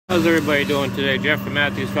How's everybody doing today? Jeff from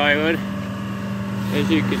Matthews Firewood.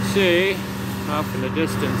 As you can see, off in the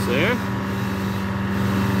distance there,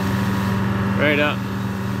 right up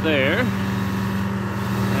there, I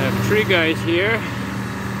have tree guys here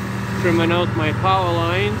trimming out my power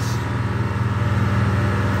lines.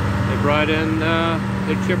 They brought in the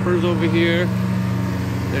chippers over here,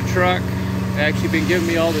 the truck. Actually been giving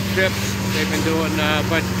me all the trips. They've been doing a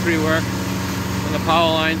bunch of tree work on the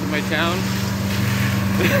power lines in my town.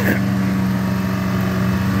 And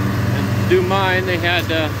to do mine, they had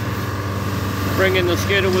to bring in the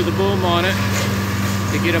skidder with the boom on it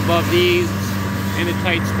to get above these in a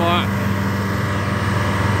tight spot.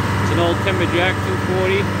 It's an old Timberjack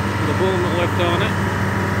 240 with a boom that lift on it.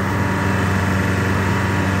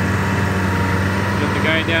 Got the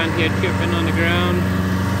guy down here chipping on the ground.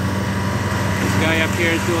 This guy up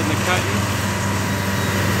here is doing the cutting.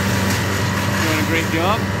 Doing a great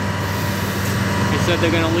job. They said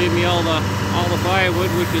they're going to leave me all the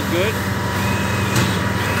firewood, which is good.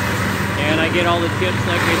 And I get all the chips,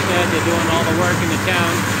 like I said. They're doing all the work in the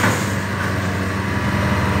town.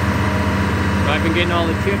 So I've been getting all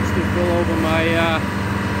the chips to fill over my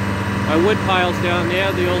my wood piles down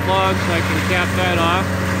there, the old logs, so I can cap that off.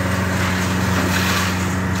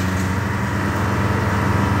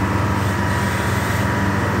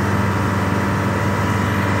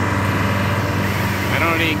 I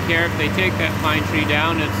don't even care if they take that pine tree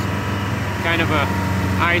down. It's kind of a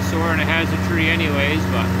eyesore and a hazard tree anyways,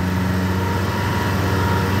 but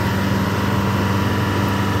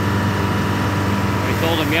I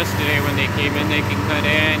told them yesterday when they came in they can cut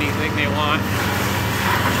anything they want.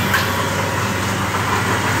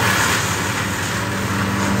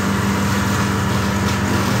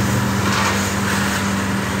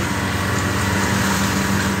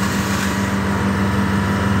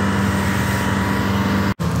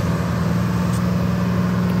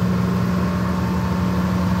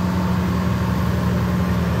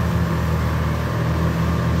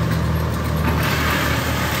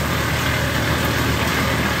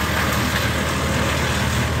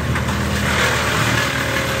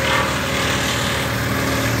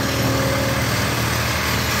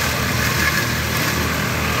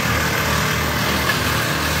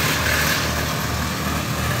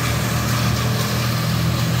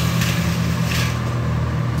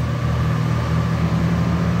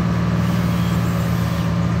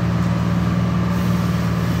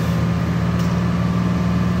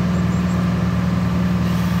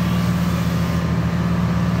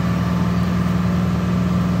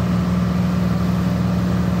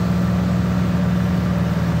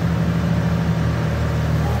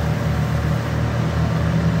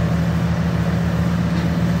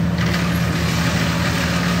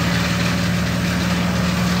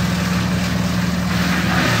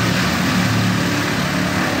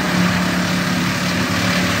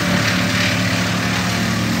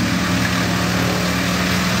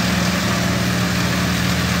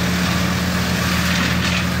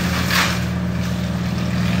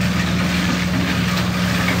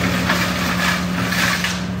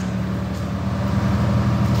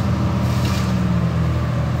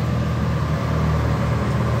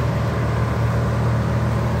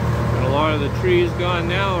 The trees gone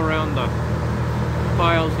now around the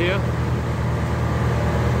piles here.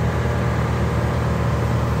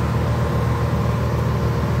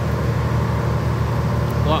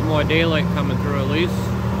 A lot more daylight coming through at least.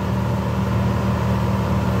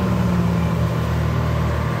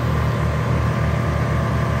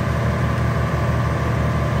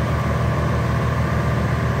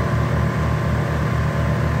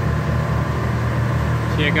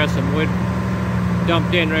 See, I got some wood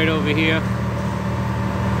dumped in right over here.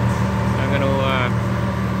 I'm going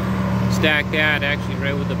to stack that actually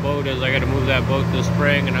right with the boat is. I got to move that boat this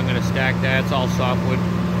spring and I'm going to stack that. It's all softwood.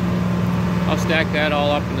 I'll stack that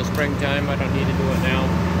all up in the springtime. I don't need to do it now.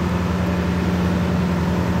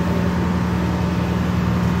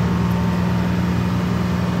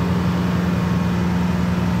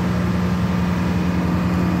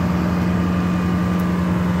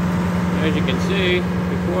 As you can see,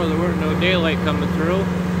 before there weren't no daylight coming through,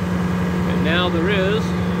 and now there is,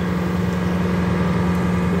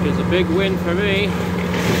 which is a big win for me.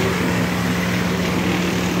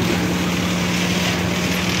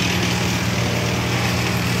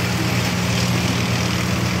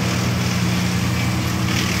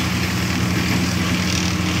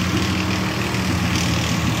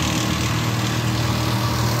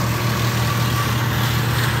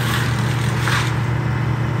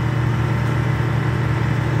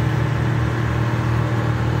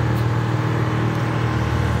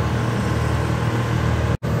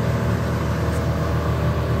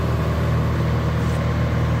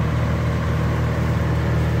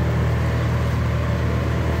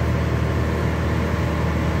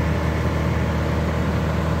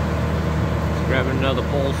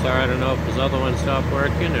 his other one stopped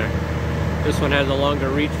working, or this one has a longer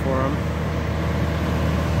reach for him.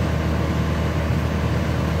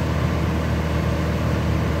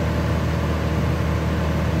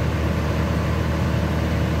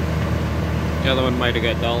 The other one might have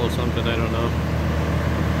got dull or something, I don't know.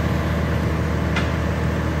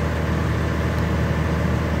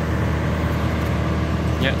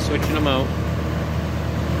 Yeah, switching them out.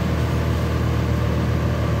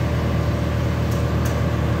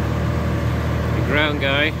 The ground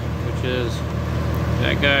guy, which is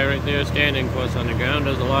that guy right there standing close on the ground,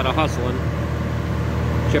 does a lot of hustling.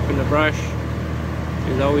 Chipping the brush.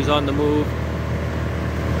 He's always on the move.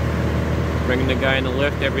 Bringing the guy in the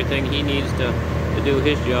lift everything he needs to do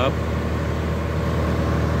his job.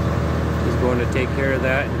 He's going to take care of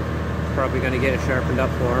that and probably going to get it sharpened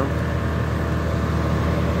up for him.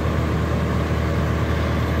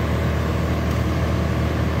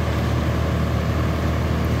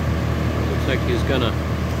 Looks like he's gonna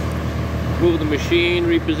move the machine,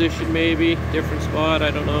 reposition maybe, different spot,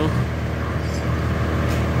 I don't know.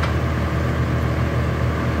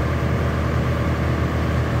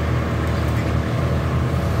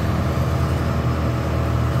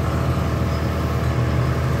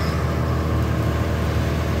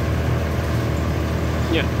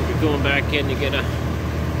 Yeah, we're going back in to get a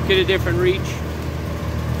different reach.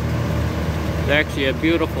 It's actually a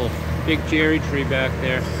beautiful big cherry tree back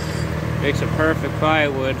there. Makes a perfect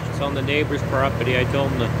firewood. It's on the neighbor's property. I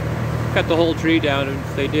told them to cut the whole tree down, and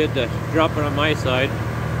if they did, drop it on my side.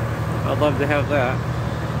 I'd love to have that.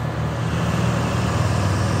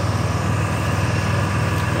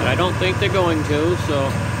 But I don't think they're going to,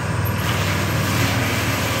 so.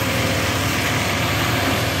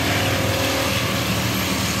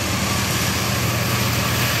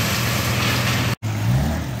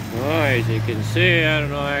 As you can see, I don't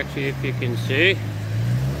know actually if you can see,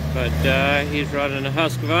 but he's running a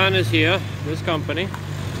Husqvarna here, this company.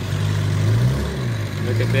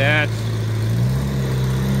 Look at that.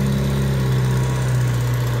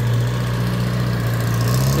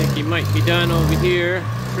 I think he might be done over here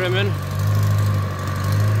trimming.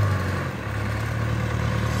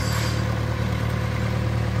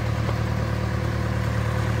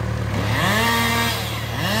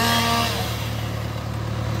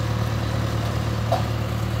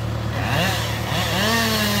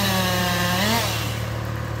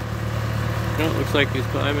 Looks like he's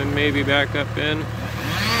climbing maybe back up in.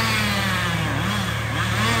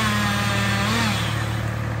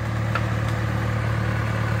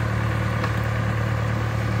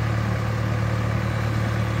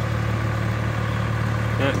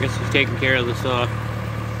 I guess he's taking care of the saw.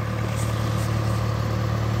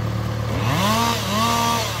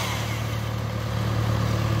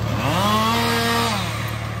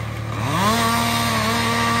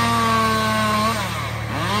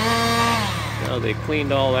 They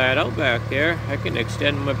cleaned all that out back there. I can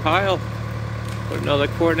extend my pile, put another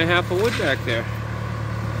 1.5 quarts of wood back there.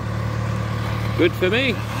 Good for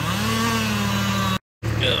me.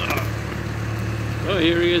 Oh,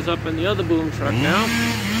 here he is up in the other boom truck now.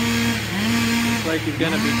 Looks like he's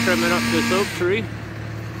gonna be trimming up this oak tree.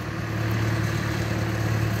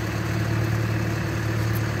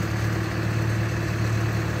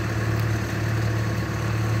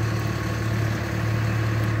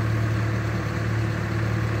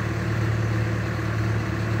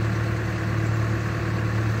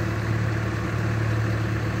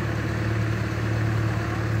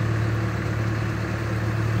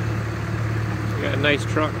 Got a nice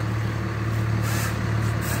truck.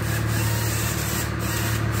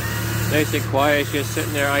 Nice and quiet, it's just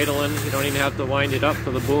sitting there idling. You don't even have to wind it up for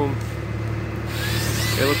the boom.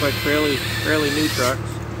 They look like fairly new trucks.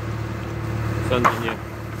 Sun's in you.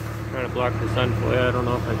 Trying to block the sun for you. I don't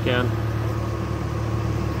know if I can.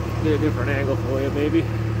 Get a different angle for you, maybe.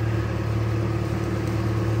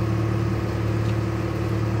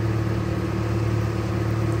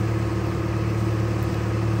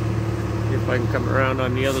 If I can come around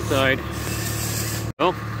on the other side.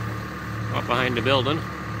 Oh, up behind the building.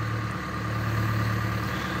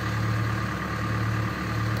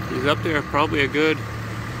 He's up there probably a good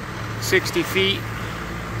 60 feet.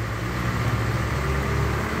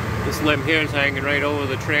 This limb here is hanging right over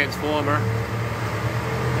the transformer.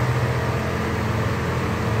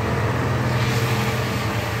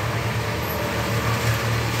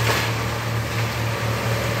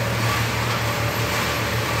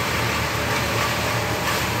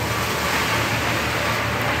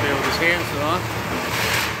 Handsaw.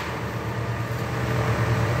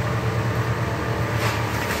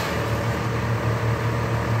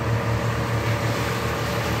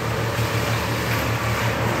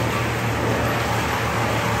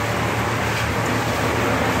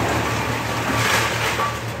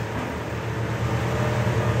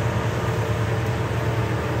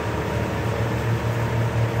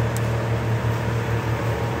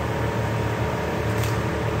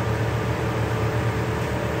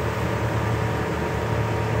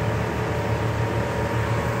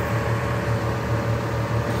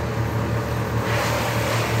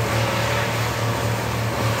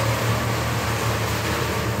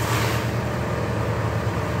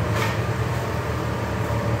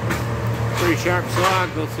 very sharp saw,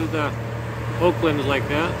 go through the oak limbs like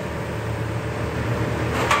that.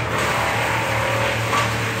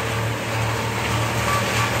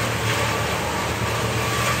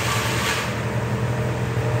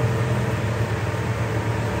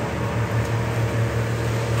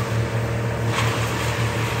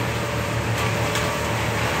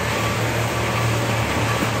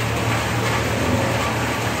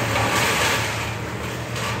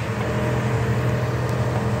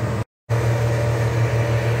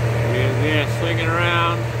 Swinging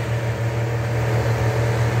around.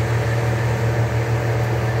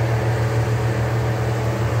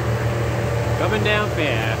 Coming down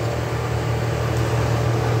fast.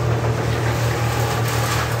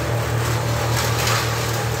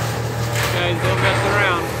 Guys, don't mess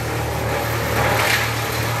around.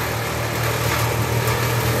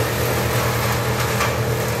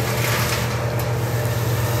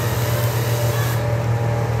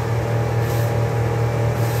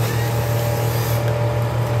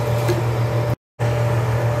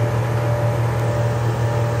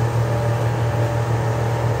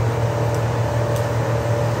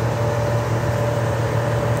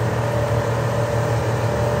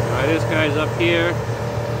 This guy's up here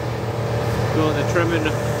doing the trimming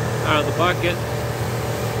out of the bucket.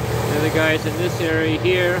 The other guys in this area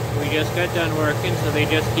here, we just got done working, so they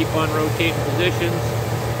just keep on rotating positions.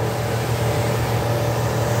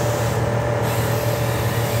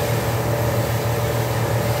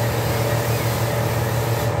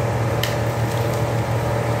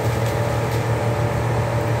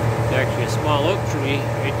 It's actually a small oak tree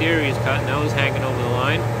right there he's cutting those, hanging over the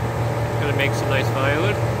line. Gonna make some nice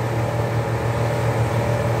firewood.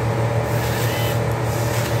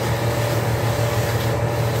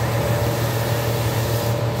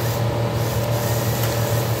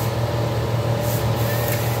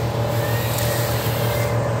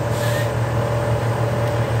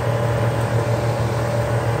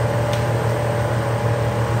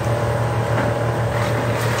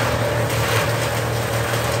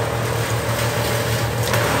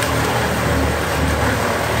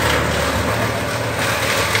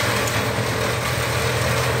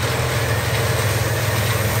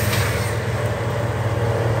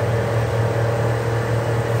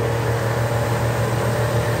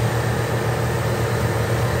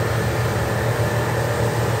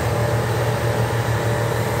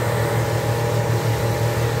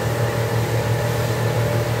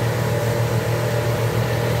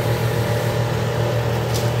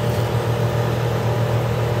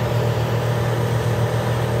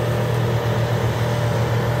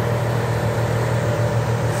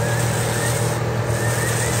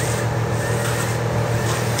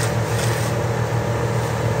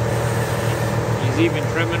 Even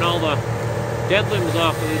trimming all the dead limbs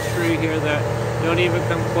off of this tree here that don't even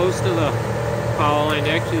come close to the power line.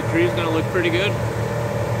 Actually, the tree's going to look pretty good.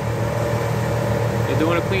 They're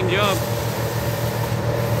doing a clean job.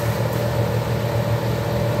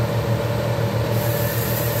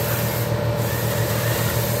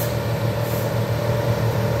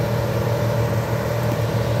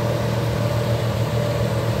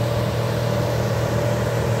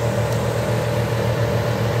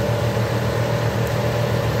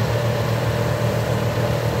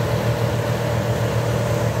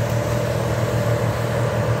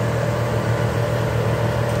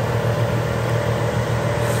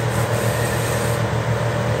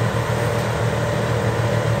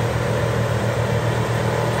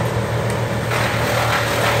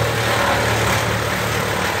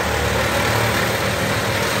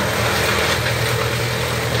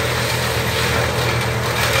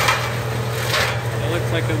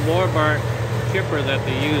 Like a Morbark chipper that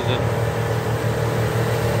they're using.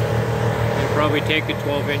 They'll probably take a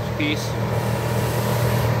 12-inch piece.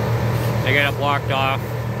 They got it blocked off,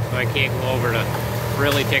 so I can't go over to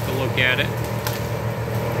really take a look at it.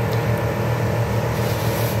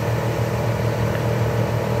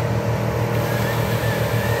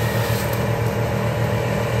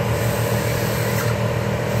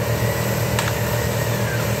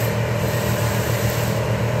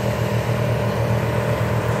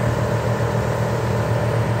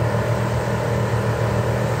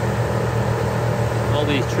 All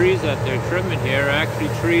these trees that they're trimming here are actually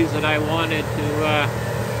trees that I wanted to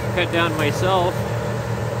cut down myself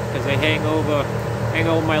because they hang over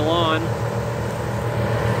my lawn,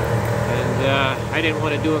 and I didn't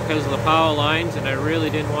want to do it because of the power lines, and I really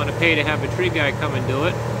didn't want to pay to have a tree guy come and do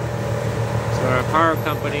it. So our power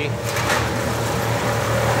company,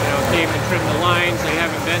 came and trimmed the lines. They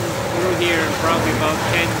haven't been through here in probably about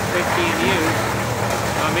 10, 15 years,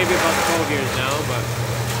 maybe about 12 years now, but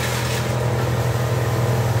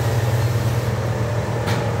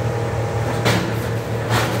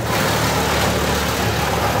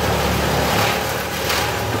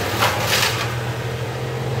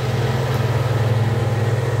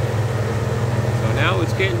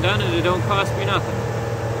getting done and it don't cost me nothing.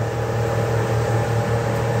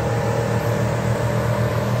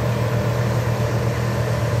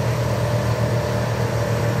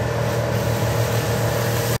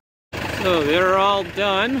 So they're all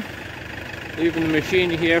done. Leaving the machine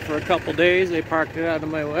here for a couple days. They parked it out of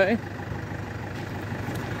my way.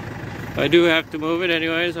 I do have to move it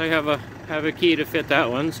anyways. I have a key to fit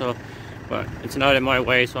that one, so but it's not in my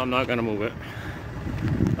way, so I'm not gonna move it.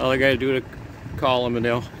 All I gotta do is call them and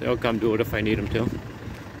they'll come do it if I need them to.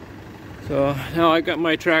 So now I got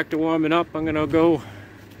my tractor warming up. I'm gonna go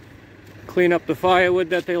clean up the firewood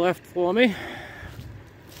that they left for me.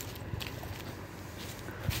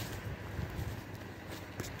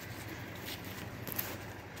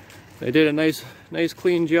 They did a nice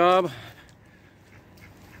clean job.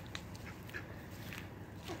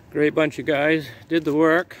 Great bunch of guys did the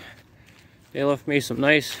work. They left me some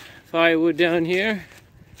nice firewood down here.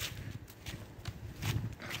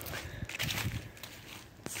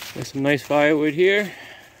 There's some nice firewood here.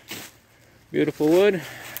 Beautiful wood.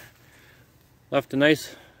 Left a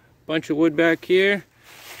nice bunch of wood back here.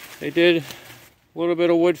 They did a little bit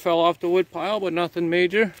of wood fell off the wood pile, but nothing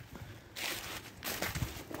major.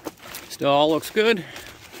 Still all looks good.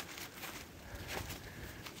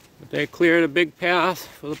 But they cleared a big path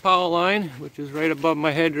for the power line, which is right above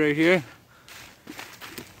my head right here.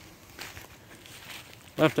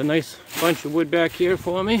 Left a nice bunch of wood back here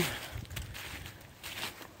for me.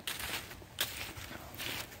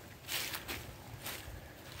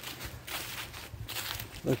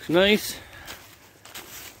 Looks nice.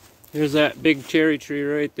 There's that big cherry tree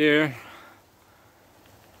right there.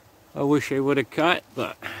 I wish they would have cut,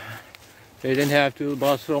 but they didn't have to. The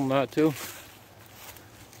boss told them not to.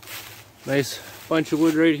 Nice bunch of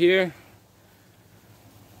wood right here.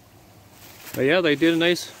 But yeah, they did a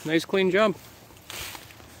nice clean job.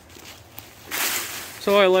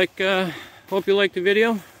 So hope you liked the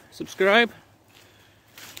video. Subscribe.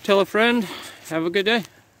 Tell a friend. Have a good day.